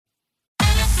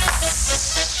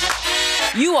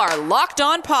You are Locked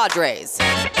On Padres,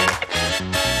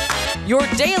 your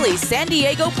daily San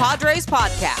Diego Padres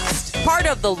podcast. Part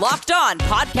of the Locked On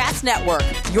Podcast Network,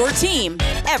 your team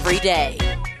every day.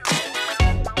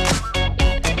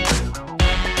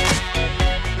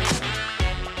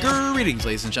 Greetings,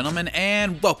 ladies and gentlemen,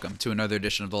 and welcome to another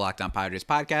edition of the Locked On Padres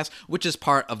podcast, which is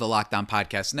part of the Locked On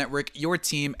Podcast Network, your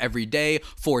team every day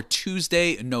for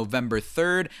Tuesday, November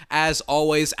 3rd, as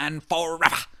always, and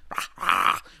forever.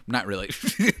 Not really,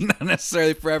 not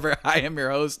necessarily forever. I am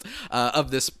your host of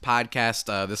this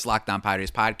podcast, this Locked On Padres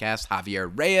podcast,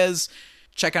 Javier Reyes.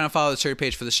 Check out and follow the Twitter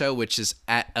page for the show, which is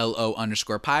at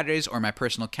 @LO_Padres, or my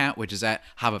personal account, which is at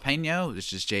Javipeno,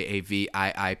 which is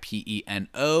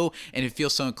JAVIIPENO. And if you feel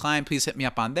so inclined, please hit me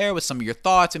up on there with some of your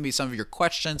thoughts and maybe some of your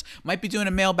questions. Might be doing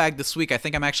a mailbag this week. I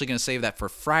think I'm actually going to save that for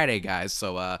Friday, guys.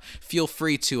 So feel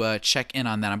free to check in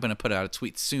on that. I'm going to put out a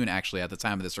tweet soon, actually, at the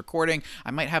time of this recording.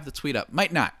 I might have the tweet up.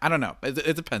 Might not. I don't know.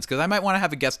 It depends, because I might want to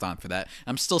have a guest on for that.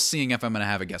 I'm still seeing if I'm going to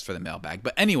have a guest for the mailbag.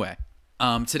 But anyway.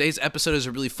 Today's episode is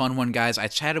a really fun one, guys. I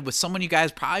chatted with someone you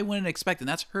guys probably wouldn't expect, and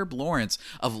that's Herb Lawrence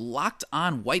of Locked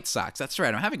On White Sox. That's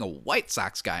right, I'm having a White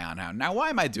Sox guy on now. Now,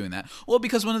 why am I doing that? Well,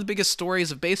 because one of the biggest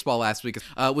stories of baseball last week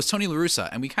was Tony La Russa,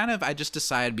 and I just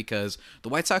decided, because the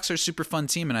White Sox are a super fun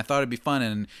team, and I thought it'd be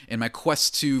fun in my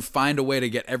quest to find a way to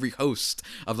get every host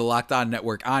of the Locked On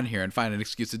Network on here and find an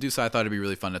excuse to do so. I thought it'd be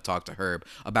really fun to talk to Herb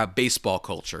about baseball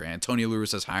culture and Tony La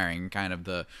Russa's hiring, and kind of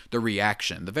the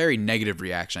reaction, the very negative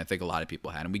reaction I think a lot of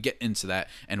people had, and we get into that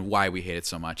and why we hate it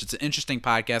so much. It's an interesting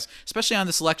podcast, especially on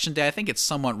this election day. I think it's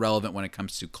somewhat relevant when it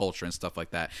comes to culture and stuff like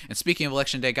that. And speaking of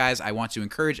election day, guys, I want to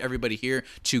encourage everybody here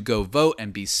to go vote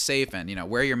and be safe and,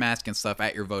 wear your mask and stuff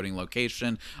at your voting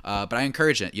location. But I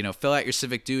encourage it, fill out your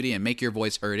civic duty and make your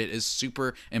voice heard. It is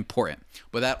super important.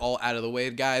 With that all out of the way,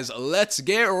 guys, let's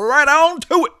get right on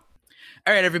to it.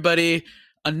 All right, everybody.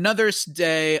 Another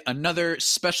day, another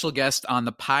special guest on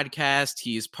the podcast.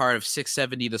 He's part of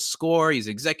 670 The Score. He's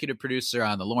executive producer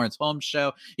on the Lawrence Holmes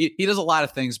Show. He does a lot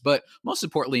of things, but most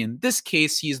importantly, in this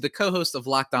case, he's the co-host of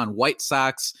Locked On White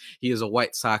Sox. He is a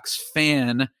White Sox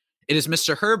fan. It is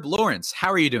Mr. Herb Lawrence.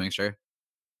 How are you doing, sir?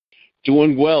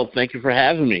 Doing well. Thank you for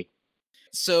having me.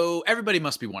 So everybody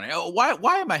must be wondering,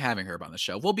 why am I having Herb on the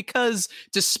show? Well, because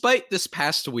despite this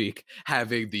past week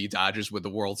having the Dodgers with the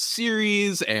World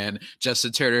Series and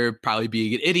Justin Turner probably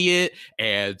being an idiot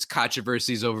and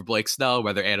controversies over Blake Snell,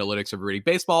 whether analytics or reading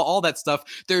baseball, all that stuff,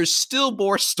 there's still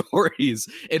more stories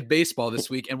in baseball this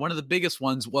week. And one of the biggest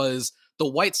ones was the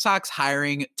White Sox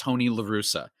hiring Tony La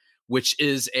Russa, which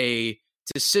is a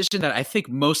decision that I think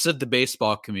most of the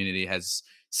baseball community has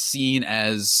seen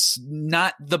as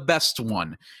not the best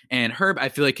one. And Herb, I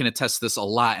feel like, can attest to this a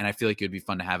lot, and I feel like it would be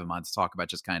fun to have him on to talk about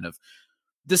just kind of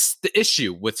the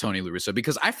issue with Tony La Russa,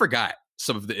 because I forgot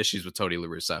some of the issues with Tony La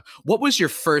Russa. What was your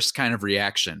first kind of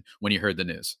reaction when you heard the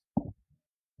news?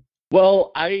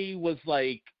 Well, I was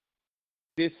like,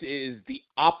 this is the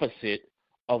opposite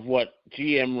of what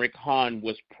GM Rick Hahn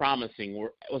was promising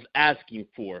or was asking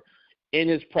for. In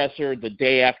his presser the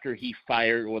day after he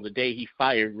fired, or the day he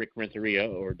fired Rick Renteria,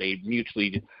 or they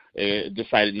mutually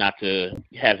decided not to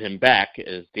have him back,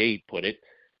 as they put it,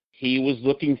 he was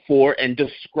looking for and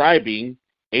describing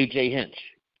A.J. Hinch,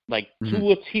 like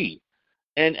to a T.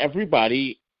 And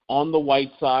everybody on the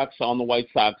White Sox,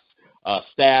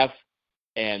 staff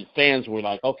and fans were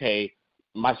like, okay,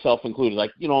 myself included,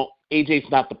 like, A.J.'s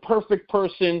not the perfect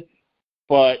person,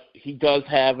 but he does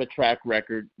have a track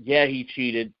record. Yeah, he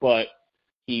cheated, but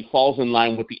he falls in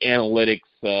line with the analytics,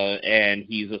 and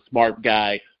he's a smart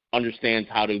guy, understands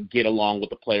how to get along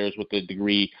with the players with the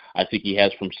degree I think he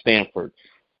has from Stanford.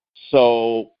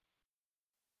 So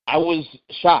I was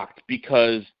shocked,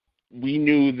 because we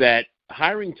knew that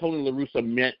hiring Tony La Russa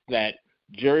meant that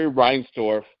Jerry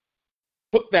Reinsdorf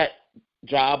took that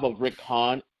job of Rick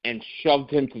Hahn and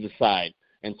shoved him to the side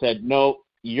and said, no,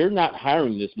 you're not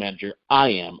hiring this manager. I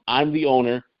am. I'm the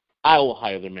owner. I will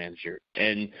hire the manager.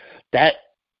 And that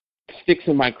sticks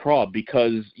in my craw,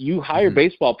 because you hire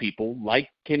baseball people like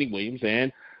Kenny Williams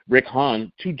and Rick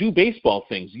Hahn to do baseball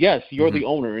things. Yes, you're the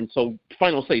owner, and so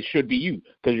final say should be you,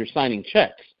 because you're signing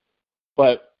checks.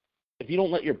 But if you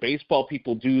don't let your baseball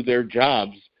people do their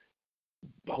jobs,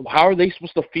 how are they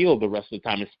supposed to feel the rest of the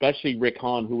time, especially Rick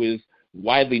Hahn, who is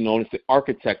widely known as the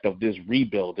architect of this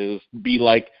rebuild? It would be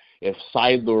like if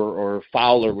Seidler or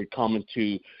Fowler would come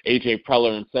into A.J.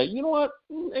 Preller and say, you know what,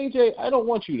 A.J., I don't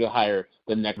want you to hire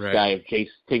the next guy if Jace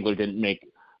Tigler didn't make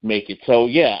it. So,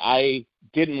 yeah, I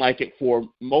didn't like it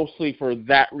mostly for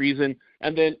that reason,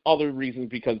 and then other reasons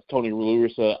because Tony La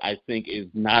Russa, I think, is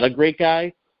not a great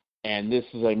guy, and this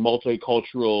is a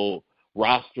multicultural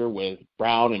roster with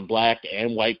brown and black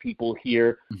and white people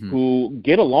here Mm-hmm. who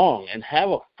get along and have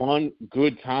a fun,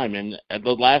 good time. And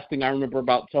the last thing I remember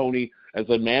about Tony as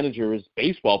a manager is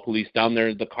baseball police down there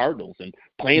at the Cardinals and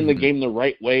playing the game the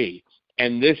right way.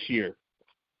 And this year,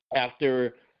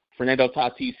 after Fernando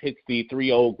Tatis hits the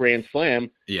 3-0 grand slam,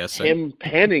 him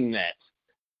penning that.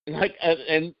 Like,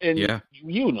 and yeah.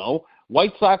 you know,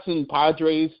 White Sox and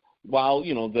Padres, while,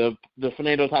 you know, the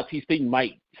Fernando Tatis thing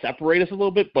might separate us a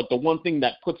little bit, but the one thing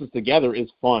that puts us together is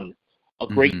fun, a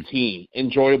great team,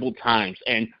 enjoyable times.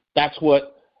 And that's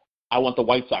what I want the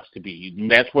White Sox to be.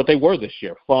 And that's what they were this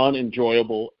year, fun,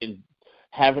 enjoyable, and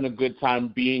having a good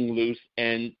time, being loose.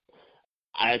 And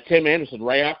Tim Anderson,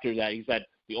 right after that, he said,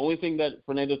 the only thing that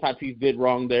Fernando Tatis did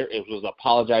wrong there was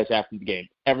apologize after the game.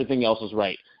 Everything else was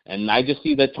right. And I just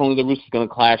see that Tony La Russa is going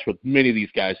to clash with many of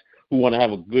these guys who want to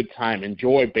have a good time,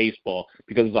 enjoy baseball,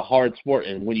 because it's a hard sport.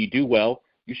 And when you do well,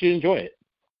 you should enjoy it.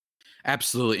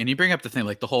 Absolutely. And you bring up the thing,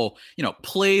 like the whole, you know,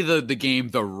 play the game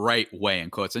the right way, in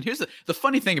quotes. And here's the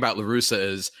funny thing about La Russa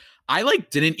is I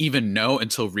didn't even know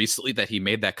until recently that he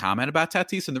made that comment about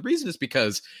Tatis. And the reason is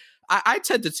because I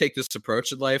tend to take this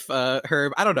approach in life,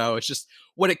 Herb. I don't know. It's just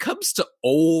when it comes to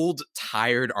old,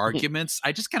 tired arguments,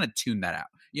 I just kind of tune that out.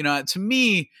 You know, to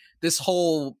me, this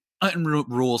whole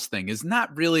rules thing is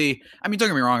not really, I mean, don't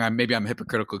get me wrong, maybe I'm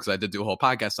hypocritical because I did do a whole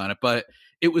podcast on it, but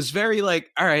it was very like,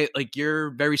 all right, like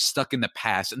you're very stuck in the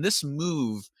past. And this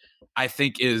move, I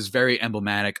think, is very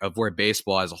emblematic of where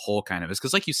baseball as a whole kind of is.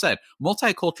 Because like you said,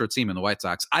 multicultural team in the White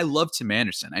Sox, I love Tim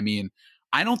Anderson. I mean,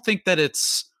 I don't think that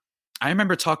I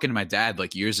remember talking to my dad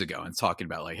like years ago and talking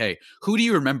about like, hey, who do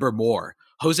you remember more?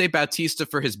 Jose Bautista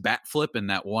for his bat flip in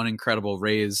that one incredible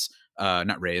Rangers Blue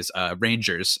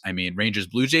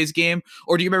Jays game?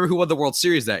 Or do you remember who won the World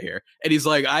Series that year? And he's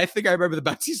like, I think I remember the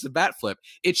Bautista bat flip.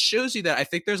 It shows you that I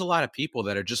think there's a lot of people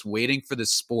that are just waiting for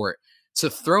this sport to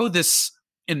throw this,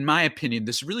 in my opinion,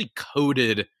 this really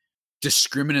coded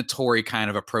discriminatory kind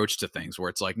of approach to things where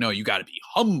it's like, no, you got to be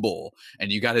humble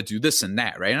and you got to do this and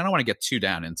that, right? And I don't want to get too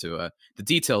down into the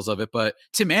details of it, but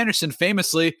Tim Anderson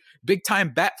famously big time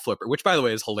bat flipper, which by the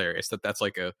way is hilarious that's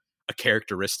like a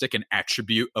characteristic, an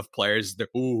attribute of players.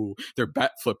 They're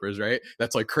bat flippers, right?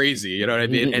 That's like crazy, you know what I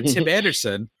mean? And Tim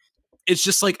Anderson is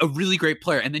just like a really great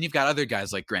player. And then you've got other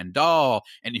guys like Grandal,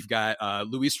 and you've got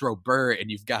Luis Robert, and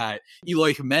you've got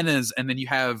Eloy Jimenez, and then you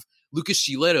have Lucas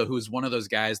Giolito, who is one of those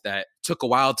guys that took a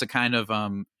while to kind of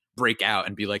break out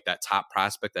and be like that top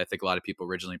prospect that I think a lot of people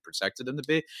originally projected him to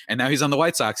be. And now he's on the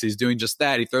White Sox. He's doing just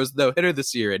that. He throws the no-hitter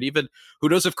this year. And even who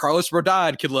knows if Carlos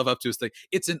Rodon could live up to his thing.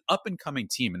 It's an up-and-coming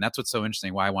team. And that's what's so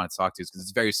interesting, why I want to talk to you, is because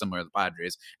it's very similar to the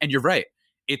Padres. And you're right.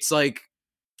 It's like,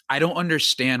 I don't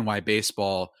understand why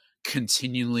baseball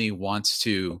continually wants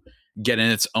to get in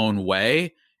its own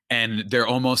way. And they're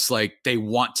almost like they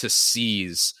want to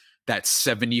seize that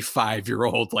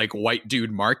 75-year-old like white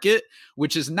dude market,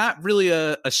 which is not really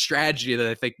a strategy that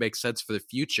I think makes sense for the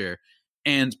future.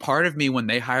 And part of me, when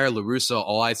they hire La Russa,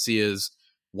 all I see is,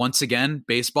 once again,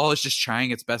 baseball is just trying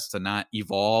its best to not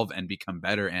evolve and become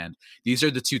better. And these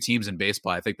are the two teams in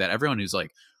baseball, I think, that everyone who's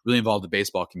like really involved in the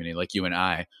baseball community, like you and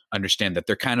I, understand that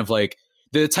they're kind of like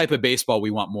the type of baseball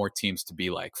we want more teams to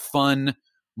be like: fun,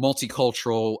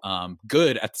 multicultural,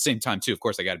 good at the same time too. Of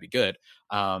course, they got to be good.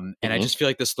 And I just feel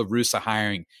like this La Russa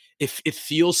hiring, if it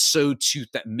feels so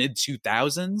that mid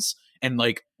 2000s and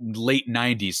like late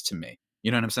 90s to me.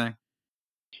 You know what I'm saying?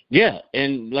 Yeah,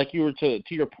 and like you were to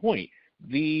your point,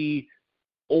 the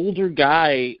older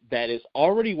guy that is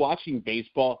already watching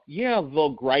baseball, they'll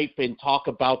gripe and talk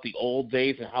about the old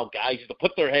days and how guys used to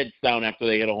put their heads down after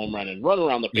they hit a home run and run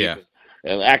around the bases.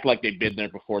 And act like they've been there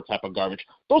before type of garbage.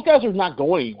 Those guys are not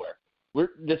going anywhere.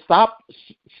 Just stop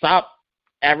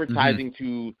advertising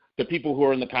to the people who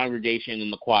are in the congregation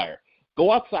and the choir.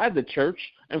 Go outside the church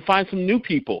and find some new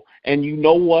people. And you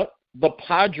know what? The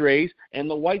Padres and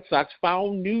the White Sox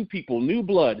found new people, new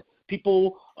blood.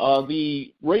 People,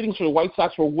 the ratings for the White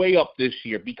Sox were way up this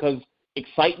year because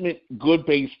excitement, good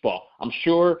baseball. I'm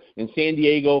sure in San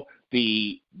Diego,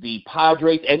 the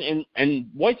Padres and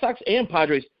White Sox and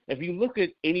Padres, if you look at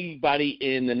anybody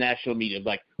in the national media,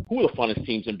 like, who are the funnest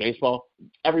teams in baseball?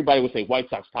 Everybody would say White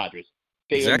Sox, Padres.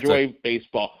 They enjoy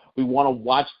baseball. We want to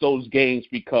watch those games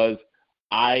because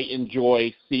I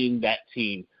enjoy seeing that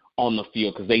team on the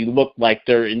field because they look like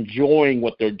they're enjoying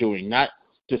what they're doing, not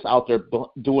just out there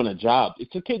doing a job.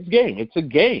 It's a kid's game. It's a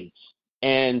game.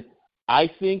 And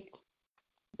I think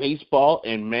baseball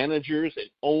and managers and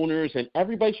owners and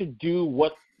everybody should do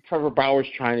what Trevor Bauer's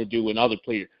trying to do and other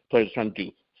players are trying to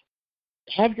do.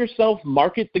 Have yourself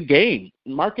market the game.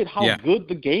 Market how good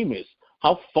the game is.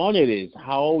 how fun it is,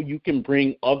 how you can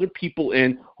bring other people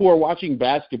in who are watching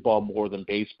basketball more than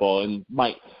baseball, and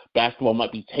basketball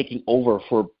might be taking over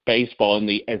for baseball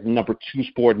as the number 2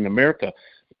 sport in America.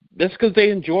 That's because they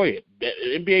enjoy it.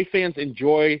 NBA fans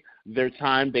enjoy their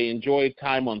time. They enjoy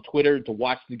time on Twitter to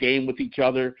watch the game with each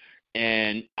other.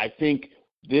 And I think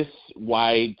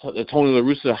why the Tony La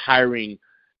Russa hiring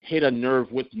hit a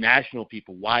nerve with national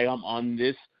people, why I'm on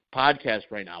this podcast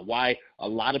right now, why a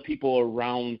lot of people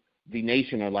around the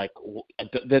nation are like,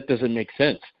 that doesn't make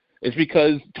sense. It's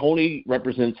because Tony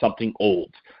represents something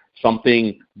old,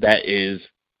 something that is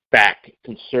back,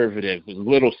 conservative,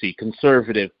 little c,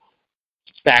 conservative,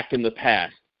 back in the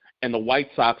past. And the White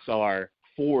Sox are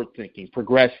forward-thinking,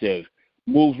 progressive,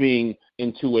 moving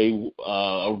into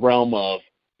a realm of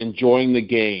enjoying the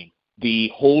game.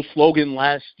 The whole slogan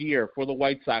last year for the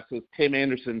White Sox was Tim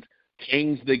Anderson's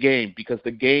change the game, because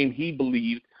the game he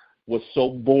believed was so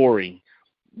boring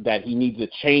that he needs to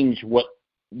change what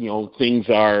things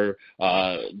are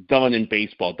done in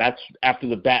baseball. That's after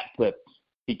the bat flip.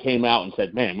 He came out and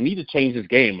said, "Man, we need to change this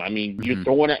game. I mean, you're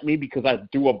throwing at me because I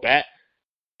threw a bat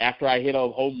after I hit a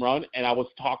home run and I was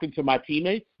talking to my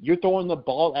teammates. You're throwing the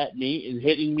ball at me and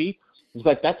hitting me." It's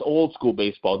like, that's old school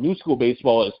baseball. New school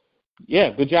baseball is, yeah,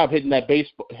 good job hitting that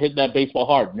baseball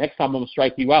hard. Next time I'm gonna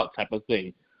strike you out, type of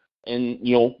thing. And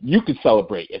you could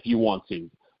celebrate if you want to.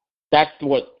 That's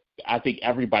what I think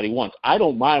everybody wants. I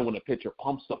don't mind when a pitcher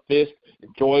pumps the fist,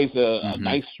 enjoys a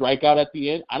nice strikeout at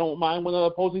the end. I don't mind when an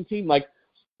opposing team, like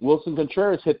Wilson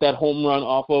Contreras, hit that home run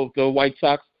off of the White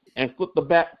Sox and flipped the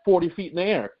bat 40 feet in the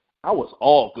air. I was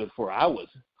all good for it. I was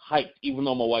hyped, even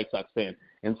though I'm a White Sox fan.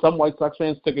 And some White Sox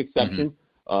fans took exception.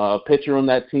 Pitcher on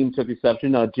that team took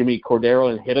exception, Jimmy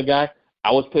Cordero, and hit a guy.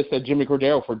 I was pissed at Jimmy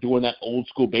Cordero for doing that old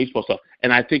school baseball stuff.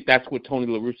 And I think that's what Tony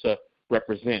La Russa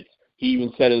represents. He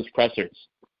even said in his pressers,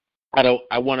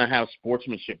 I want to have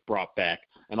sportsmanship brought back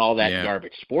and all that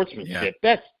garbage. Sportsmanship,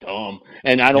 that's dumb.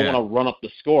 And I don't want to run up the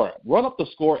score. Run up the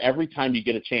score every time you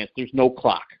get a chance. There's no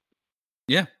clock.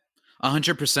 Yeah.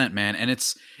 100%, man. And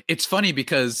it's funny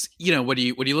because, when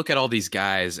you look at all these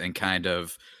guys and kind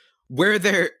of where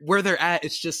they're at,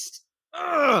 it's just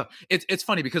it's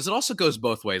funny because it also goes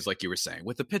both ways, like you were saying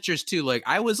with the pitchers too. Like,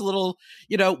 I was a little,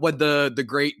 when the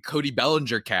great Cody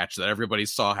Bellinger catch that everybody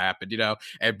saw happen,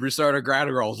 and Brusardo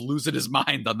Graterol losing his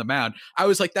mind on the mound, I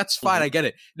was like, that's fine, I get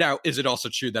it. Now, is it also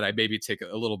true that I maybe take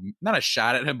a little, not a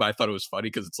shot at him, but I thought it was funny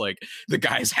because it's like the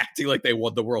guy's acting like they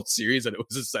won the World Series and it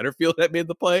was a center field that made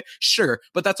the play? Sure,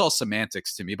 but that's all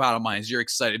semantics to me. Bottom line is, you're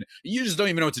excited, you just don't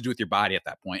even know what to do with your body at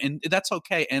that point, and that's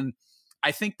okay. And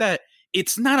I think that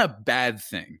it's not a bad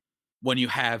thing when you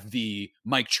have the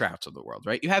Mike Trouts of the world,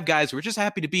 right? You have guys who are just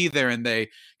happy to be there, and they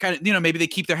kind of, maybe they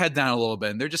keep their head down a little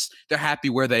bit, and they're happy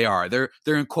where they are. They're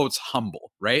in quotes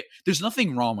humble, right? There's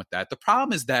nothing wrong with that. The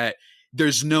problem is that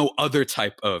there's no other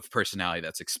type of personality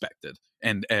that's expected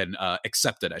and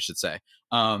accepted, I should say.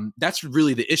 That's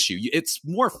really the issue. It's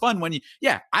more fun when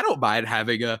I don't mind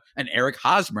having an Eric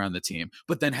Hosmer on the team,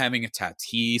 but then having a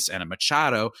Tatis and a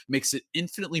Machado makes it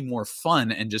infinitely more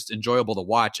fun and just enjoyable to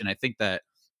watch. And I think that,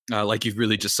 like you've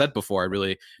really just said before, I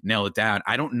really nailed it down.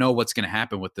 I don't know what's going to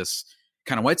happen with this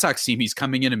kind of White Sox team. He's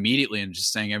coming in immediately and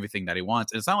just saying everything that he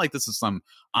wants. And it's not like this is some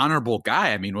honorable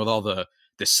guy. I mean, with all the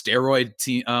steroid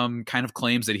kind of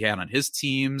claims that he had on his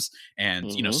teams and,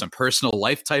 some personal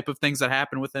life type of things that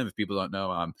happened with him. If people don't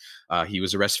know, he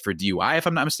was arrested for DUI, if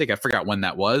I'm not mistaken. I forgot when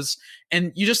that was.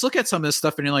 And you just look at some of this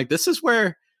stuff and you're like, this is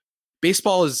where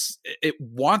baseball it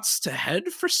wants to head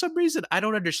for some reason. I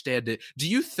don't understand it. Do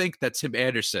you think that Tim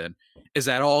Anderson is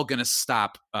at all going to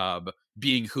stop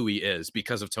being who he is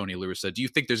because of Tony La Russa? Do you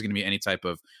think there's going to be any type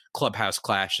of clubhouse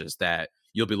clashes that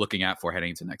you'll be looking out for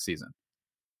heading into next season?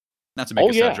 Not to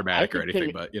make it sound dramatic or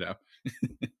anything, but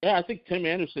Yeah, I think Tim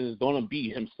Anderson is going to be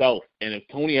himself. And if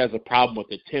Tony has a problem with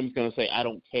it, Tim's going to say, I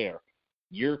don't care.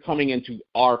 You're coming into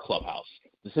our clubhouse.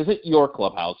 This isn't your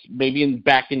clubhouse. Maybe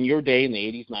back in your day in the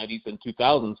 80s, 90s, and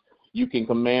 2000s, you can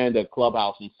command a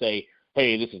clubhouse and say,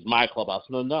 hey, this is my clubhouse.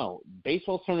 No.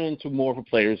 Baseball's turning into more of a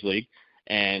players' league,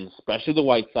 and especially the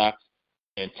White Sox,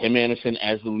 and Tim Anderson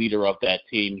as the leader of that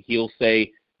team, he'll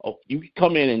say, oh, you can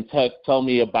come in and tell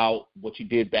me about what you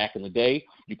did back in the day.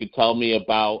 You can tell me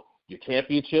about your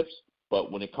championships.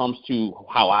 But when it comes to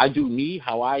how I do me,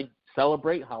 how I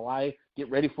celebrate, how I get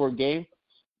ready for a game,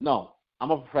 no,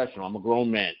 I'm a professional. I'm a grown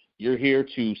man. You're here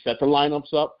to set the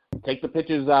lineups up, take the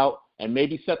pitchers out, and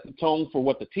maybe set the tone for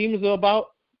what the team is about.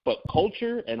 But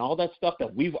culture and all that stuff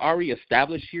that we've already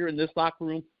established here in this locker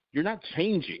room, you're not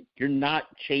changing. You're not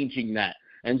changing that.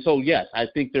 And so, yes, I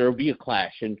think there will be a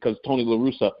clash, and because Tony La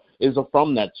Russa is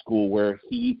from that school where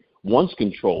he wants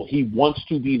control. He wants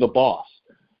to be the boss.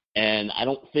 And I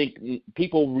don't think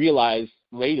people realize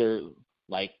later,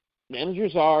 like,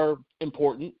 managers are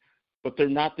important, but they're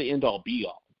not the end-all,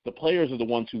 be-all. The players are the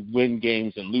ones who win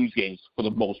games and lose games for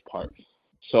the most part.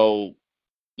 So,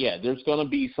 yeah, there's going to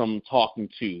be some talking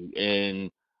to.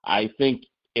 And I think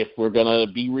if we're going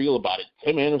to be real about it,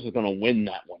 Tim Anderson is going to win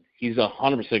that one. He's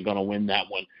 100% going to win that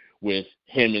one with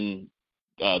him and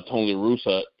Tony La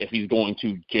Russa. If he's going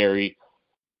to Jerry,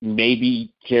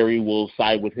 maybe Jerry will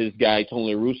side with his guy,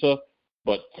 Tony La Russa.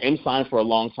 But Tim signed for a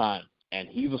long time, and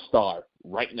he's a star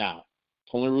right now.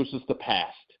 Tony La Russa's the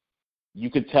past. You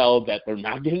could tell that they're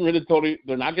not getting rid of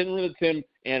Tim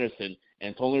Anderson,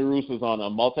 and Tony La Russa's on a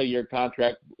multi-year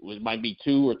contract. It might be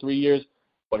 2 or 3 years,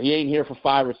 but he ain't here for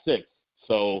 5 or 6.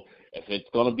 So if it's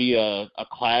going to be a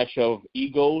clash of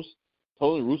egos,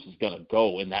 Tony La Russa's going to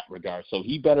go in that regard. So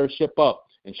he better shape up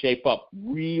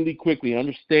really quickly and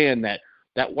understand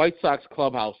that White Sox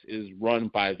clubhouse is run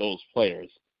by those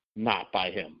players, not by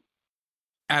him.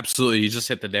 Absolutely. You just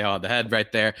hit the nail on the head right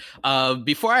there.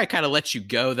 Before I kind of let you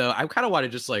go, though, I kind of want to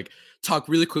just talk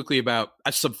really quickly about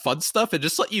some fun stuff and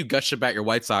just let you gush about your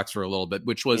White Sox for a little bit,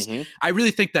 which was, I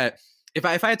really think that if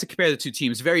I had to compare the two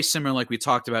teams, very similar, like we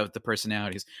talked about with the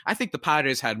personalities, I think the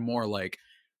Padres had more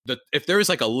if there was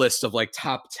a list of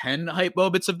top 10 hype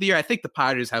moments of the year, I think the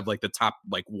Padres have the top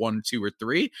 1, 2, or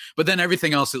 3, but then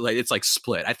everything else it's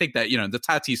split. I think that the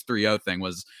Tatis 3-0 thing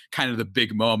was kind of the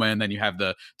big moment, and then you have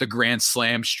the grand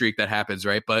slam streak that happens,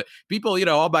 right? But people,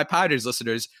 all my Padres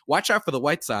listeners, watch out for the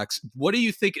White Sox. What do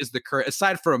you think is the current,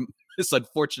 aside from this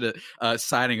unfortunate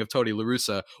signing of Tony La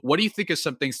Russa, what do you think is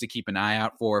some things to keep an eye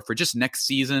out for just next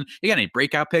season? You got any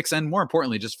breakout picks? And more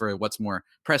importantly, just for what's more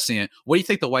prescient, what do you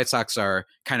think the White Sox are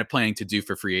kind of planning to do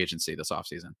for free agency this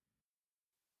offseason?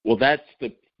 Well, that's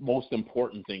the most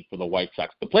important thing for the White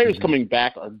Sox. The players coming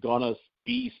back are going to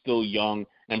be still young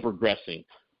and progressing.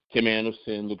 Tim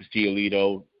Anderson, Lucas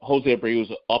Giolito, Jose Abreu's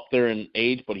up there in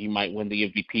age, but he might win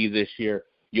the MVP this year.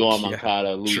 Yoel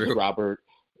Moncada, Luis Robert,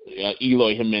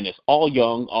 Eloy Jimenez, all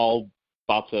young, all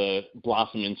about to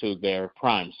blossom into their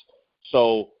primes.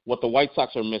 So what the White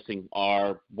Sox are missing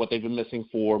are what they've been missing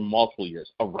for multiple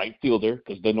years. A right fielder,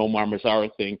 because the Nomar Mazara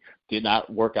thing did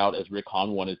not work out as Rick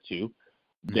Hahn wanted to.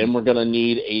 Then we're going to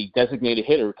need a designated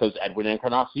hitter, because Edwin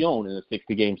Encarnacion in the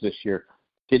 60 games this year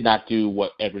did not do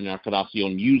what Edwin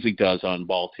Encarnacion usually does on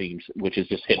ball teams, which is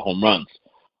just hit home runs.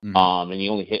 And he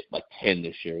only hit 10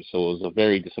 this year. So it was a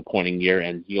very disappointing year,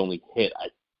 and he only hit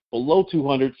below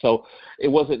 200, so it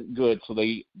wasn't good. So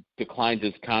they declined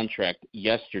his contract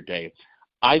yesterday.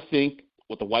 I think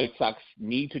what the White Sox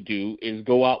need to do is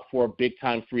go out for a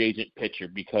big-time free agent pitcher,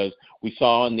 because we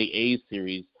saw in the A's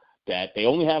series that they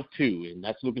only have 2, and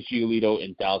that's Lucas Giolito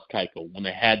and Dallas Keuchel. When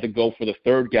they had to go for the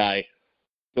third guy,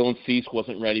 Dylan Cease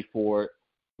wasn't ready for it.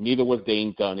 Neither was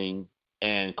Dane Dunning,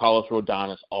 and Carlos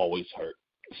Rodon is always hurt.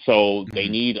 So they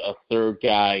need a third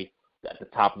guy at the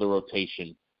top of the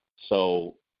rotation.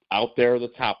 So out there are the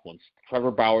top ones.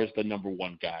 Trevor Bauer's the number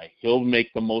 1 guy. He'll make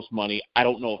the most money. I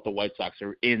don't know if the White Sox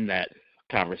are in that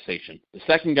conversation. The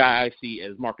second guy I see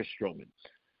is Marcus Stroman,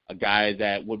 a guy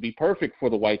that would be perfect for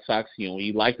the White Sox.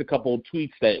 He liked a couple of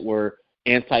tweets that were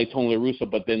anti-Tony La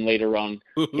Russa, but then later on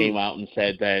came out and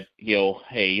said that,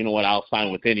 hey, you know what, I'll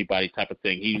sign with anybody type of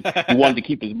thing. He wanted to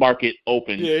keep his market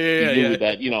open. He knew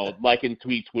that, liking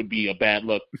tweets would be a bad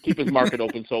look. Keep his market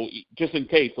open, so just in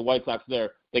case the White Sox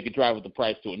there, they could drive with the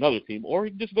price to another team, or he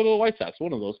could just go to the White Sox,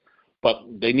 one of those. But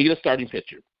they need a starting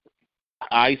pitcher.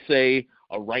 I say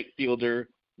a right fielder,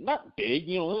 not big,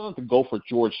 they don't have to go for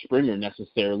George Springer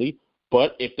necessarily,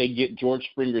 but if they get George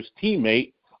Springer's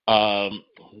teammate, I'm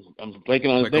blanking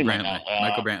on his name right now.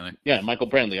 Michael Brantley. Yeah, Michael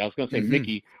Brantley. I was going to say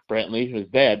Mickey Brantley, his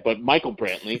dad, but Michael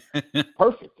Brantley,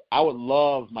 perfect. I would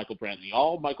love Michael Brantley.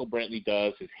 All Michael Brantley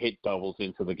does is hit doubles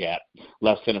into the gap,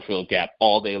 left center field gap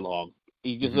all day long.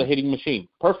 He's just a hitting machine.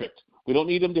 Perfect. We don't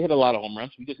need him to hit a lot of home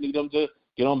runs. We just need him to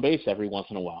get on base every once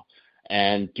in a while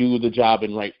and do the job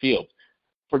in right field.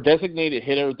 For designated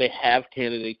hitter, they have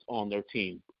candidates on their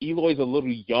team. Eloy's a little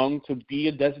young to be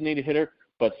a designated hitter,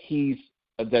 but he's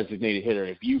a designated hitter.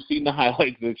 If you've seen the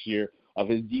highlights this year of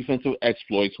his defensive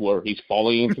exploits where he's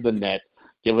falling into the net,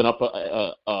 giving up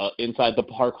a inside the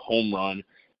park home run,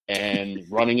 and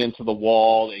running into the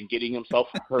wall and getting himself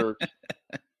hurt,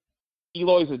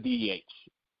 Eloy's a DH.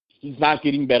 He's not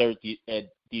getting better at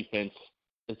defense.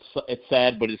 It's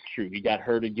sad, but it's true. He got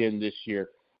hurt again this year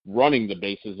running the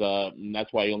bases, and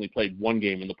that's why he only played 1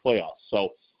 game in the playoffs. So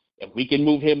if we can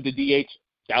move him to DH,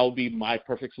 that would be my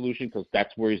perfect solution, because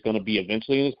that's where he's going to be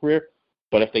eventually in his career.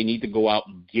 But if they need to go out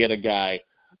and get a guy,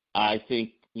 I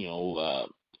think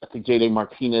I think J.D.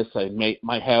 Martinez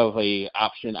might have a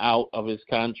option out of his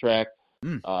contract.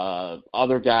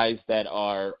 Other guys that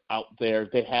are out there,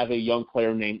 they have a young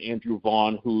player named Andrew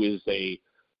Vaughn, who is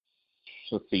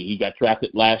let's see, he got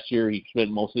drafted last year. He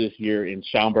spent most of this year in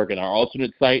Schaumburg in our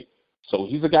alternate site. So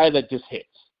he's a guy that just hits.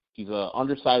 He's an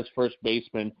undersized first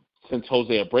baseman. Since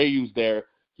Jose Abreu's there,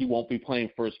 he won't be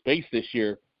playing first base this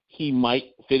year. He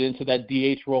might fit into that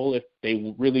DH role if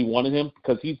they really wanted him,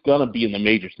 because he's going to be in the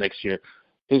majors next year.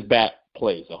 His bat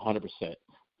plays 100%.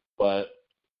 But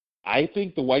I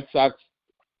think the White Sox,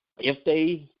 if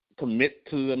they commit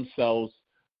to themselves,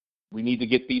 we need to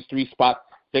get these 3 spots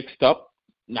fixed up.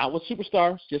 Not with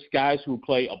superstars, just guys who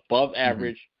play above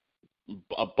average,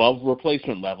 above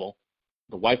replacement level.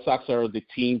 The White Sox are the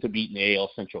team to beat in the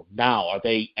AL Central. Now, are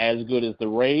they as good as the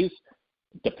Rays?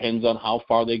 Depends on how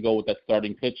far they go with that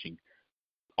starting pitching.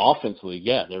 Offensively,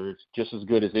 yeah, they're just as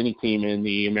good as any team in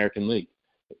the American League.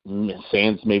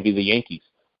 Sans maybe the Yankees.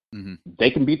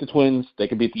 They can beat the Twins, they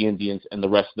can beat the Indians, and the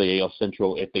rest of the AL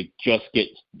Central if they just get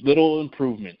little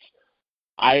improvements.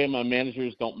 My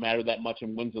managers don't matter that much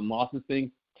in wins and losses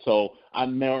thing. So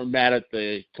I'm more mad at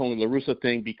the Tony La Russa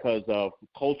thing because of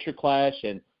culture clash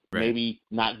and maybe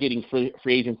not getting free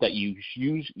agents that you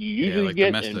usually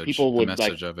get, and people would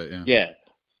of it, yeah.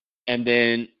 And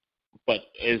then, but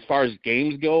as far as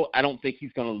games go, I don't think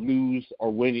he's going to lose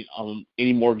or win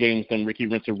any more games than Ricky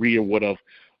Renteria would have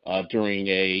during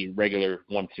a regular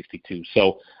 162.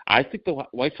 So I think the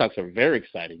White Sox are very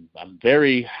exciting. I'm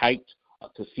very hyped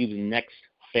to see the next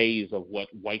phase of what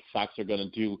White Sox are going to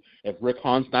do if Rick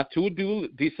Hahn's not too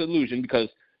disillusioned, because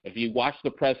if you watch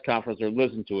the press conference or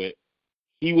listen to it,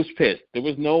 he was pissed. There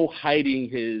was no hiding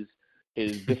his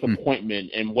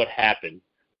disappointment in what happened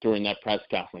during that press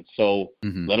conference. So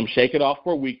let him shake it off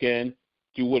for a weekend,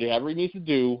 do whatever he needs to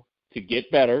do to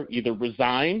get better, either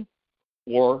resign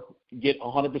or get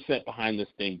 100% behind this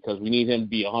thing, because we need him to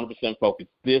be 100% focused.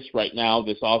 This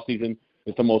offseason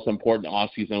is the most important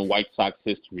offseason in White Sox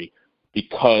history,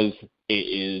 because it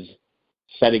is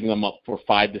setting them up for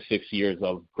 5 to 6 years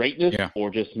of greatness or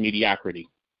just mediocrity.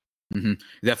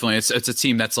 Definitely. It's a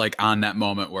team that's like on that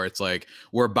moment where it's like,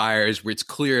 we're buyers, where it's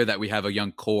clear that we have a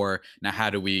young core. Now, how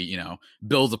do we,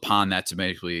 build upon that to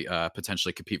basically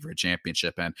potentially compete for a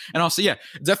championship? And also, yeah,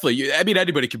 definitely. I mean,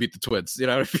 anybody can beat the Twins,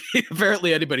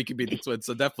 apparently anybody can beat the Twins.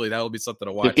 So definitely that will be something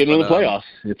to watch. Just get into the playoffs.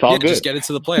 It's all good. Just get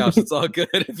into the playoffs. It's all good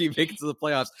if you make it to the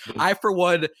playoffs. I, for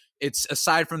one, it's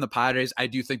aside from the Padres, I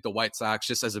do think the White Sox,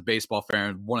 just as a baseball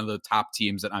fan, one of the top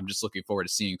teams that I'm just looking forward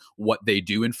to seeing what they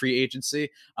do in free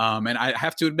agency. And I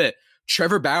have to admit,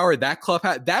 Trevor Bauer, that club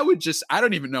that would just, I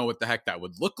don't even know what the heck that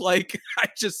would look like.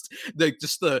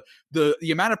 The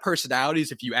amount of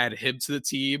personalities, if you add him to the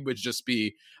team, would just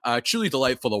be truly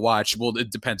delightful to watch. Well,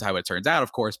 it depends how it turns out,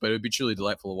 of course, but it would be truly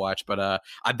delightful to watch. But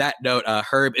on that note,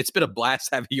 Herb, it's been a blast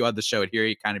having you on the show and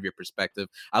hearing kind of your perspective.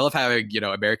 I love having,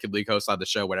 American League hosts on the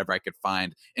show whenever I could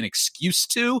find an excuse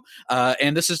to.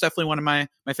 And this is definitely one of my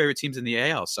favorite teams in the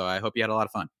AL. So I hope you had a lot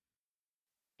of fun.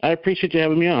 I appreciate you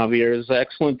having me on, Javier. It's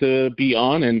excellent to be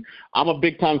on, and I'm a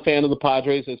big-time fan of the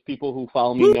Padres, as people who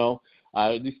follow me know.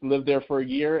 I used to live there for a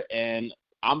year, and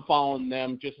I'm following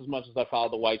them just as much as I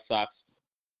follow the White Sox.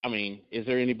 I mean, is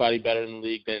there anybody better in the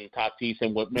league than Tatis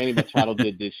and what Manny Machado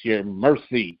did this year?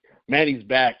 Mercy. Manny's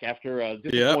back after a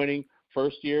disappointing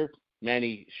first year.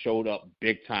 Manny showed up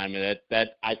big time, and that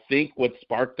I think what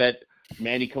sparked that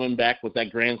Manny coming back was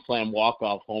that grand slam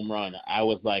walk-off home run. I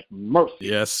was like, mercy.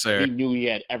 Yes, sir. He knew he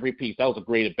had every piece. That was a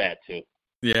great at-bat, too.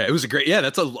 Yeah, it was a great,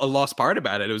 that's a lost part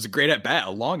about it. It was a great at-bat, a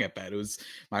long at-bat. It was,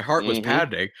 my heart was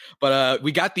pounding. But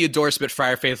we got the endorsement,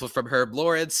 Friar Faithful, from Herb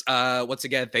Lawrence. Once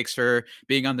again, thanks for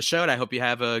being on the show, and I hope you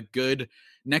have a good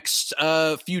next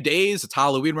few days. It's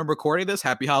Halloween when I'm recording this.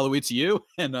 Happy Halloween to you.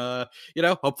 And,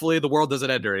 hopefully the world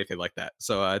doesn't end or anything like that.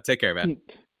 So take care, man.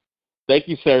 Thank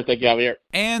you, sir. Thank you, Javier.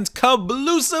 And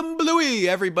kabloosum bluey,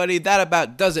 everybody. That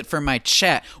about does it for my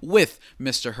chat with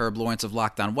Mr. Herb Lawrence of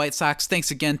Locked On White Sox. Thanks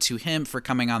again to him for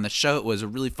coming on the show. It was a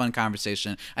really fun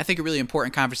conversation. I think a really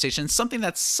important conversation. Something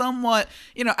that's somewhat,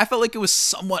 I felt like it was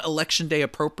somewhat election day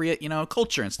appropriate,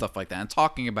 culture and stuff like that. And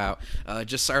talking about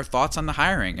just our thoughts on the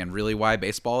hiring and really why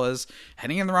baseball is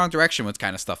heading in the wrong direction with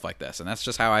kind of stuff like this. And that's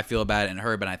just how I feel about it. And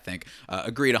Herb and I think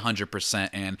agreed 100%.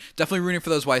 And definitely rooting for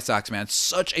those White Sox, man.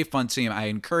 Such a fun team. I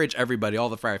encourage everybody, all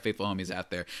the Friar Faithful homies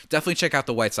out there, definitely check out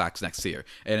the White Sox next year.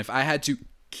 And if I had to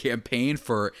campaign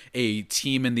for a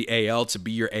team in the AL to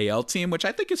be your AL team, which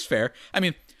I think is fair, I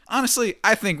mean, honestly,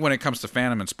 I think when it comes to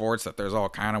fandom and sports that there's all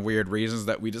kind of weird reasons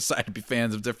that we decide to be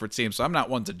fans of different teams. So I'm not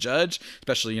one to judge,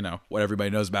 especially, what everybody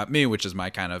knows about me, which is my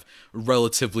kind of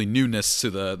relatively newness to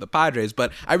the Padres.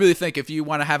 But I really think if you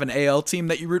want to have an AL team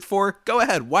that you root for, go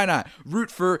ahead. Why not?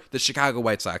 Root for the Chicago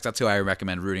White Sox. That's who I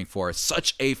recommend rooting for.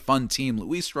 Such a fun team.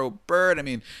 Luis Robert,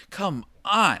 come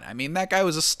on. That guy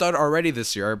was a stud already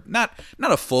this year. Not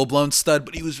a full-blown stud,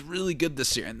 but he was really good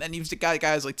this year. And then you've got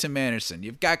guys like Tim Anderson.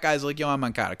 You've got guys like Yohan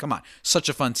Moncada. Come on. Such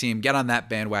a fun team. Get on that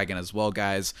bandwagon as well,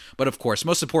 guys. But of course,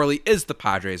 most importantly is the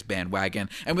Padres bandwagon.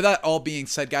 And with that all being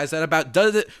said, guys, that about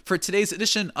does it for today's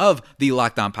edition of the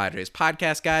Locked On Padres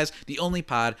podcast, guys. The only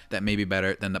pod that may be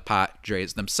better than the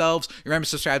Padres themselves. Remember to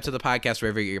subscribe to the podcast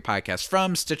wherever you get your podcasts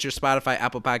from. Stitcher, Spotify,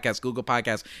 Apple Podcasts, Google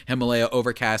Podcasts, Himalaya,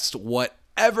 Overcast,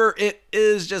 whatever it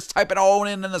is, just type it all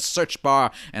in the search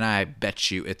bar, and I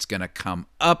bet you it's going to come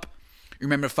up.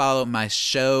 Remember to follow my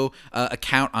show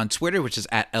account on Twitter, which is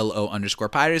at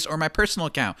 @LO_Padres, or my personal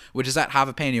account, which is at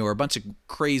Javapeno, where a bunch of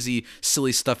crazy,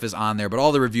 silly stuff is on there, but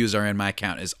all the reviews are in my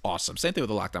account. Is awesome. Same thing with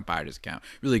the Locked On Padres account.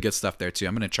 Really good stuff there, too.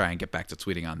 I'm going to try and get back to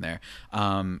tweeting on there.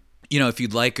 If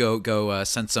you'd like, go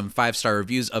send some 5-star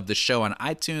reviews of the show on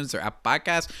iTunes or Apple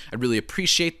Podcasts. I'd really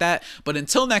appreciate that. But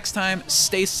until next time,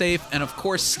 stay safe and, of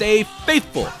course, stay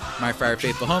faithful. My Friar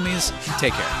Faithful homies,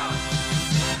 take care.